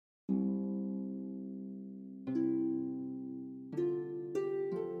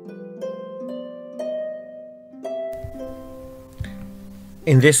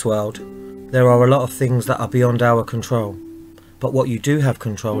In this world, there are a lot of things that are beyond our control, but what you do have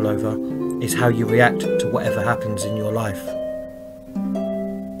control over is how you react to whatever happens in your life.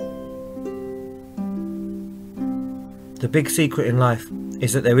 The big secret in life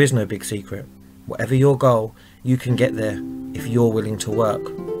is that there is no big secret. Whatever your goal, you can get there if you're willing to work.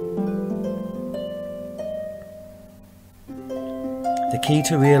 The key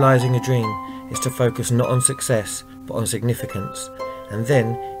to realizing a dream is to focus not on success, but on significance. And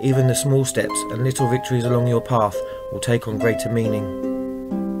then, even the small steps and little victories along your path will take on greater meaning.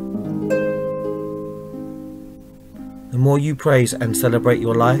 The more you praise and celebrate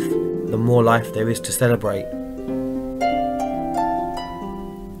your life, the more life there is to celebrate.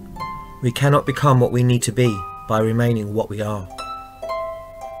 We cannot become what we need to be by remaining what we are.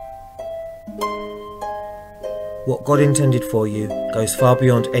 What God intended for you goes far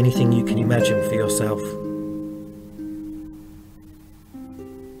beyond anything you can imagine for yourself.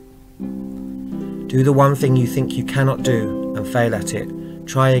 Do the one thing you think you cannot do and fail at it.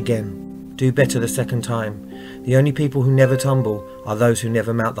 Try again. Do better the second time. The only people who never tumble are those who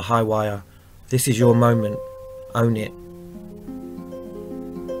never mount the high wire. This is your moment. Own it.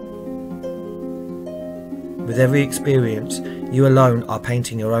 With every experience, you alone are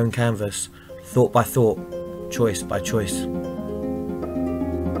painting your own canvas, thought by thought, choice by choice.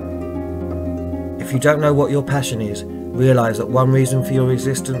 If you don't know what your passion is, realize that one reason for your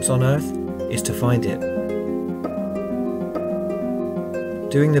existence on earth is to find it.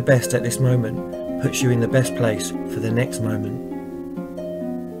 Doing the best at this moment puts you in the best place for the next moment.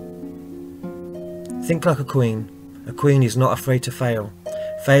 Think like a queen. A queen is not afraid to fail.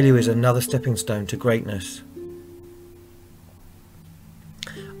 Failure is another stepping stone to greatness.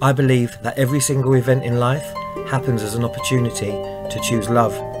 I believe that every single event in life happens as an opportunity to choose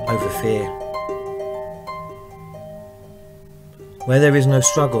love over fear. Where there is no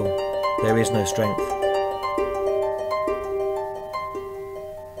struggle, there is no strength.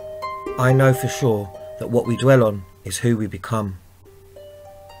 I know for sure that what we dwell on is who we become.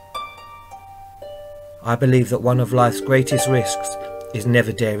 I believe that one of life's greatest risks is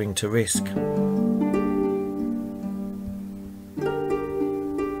never daring to risk.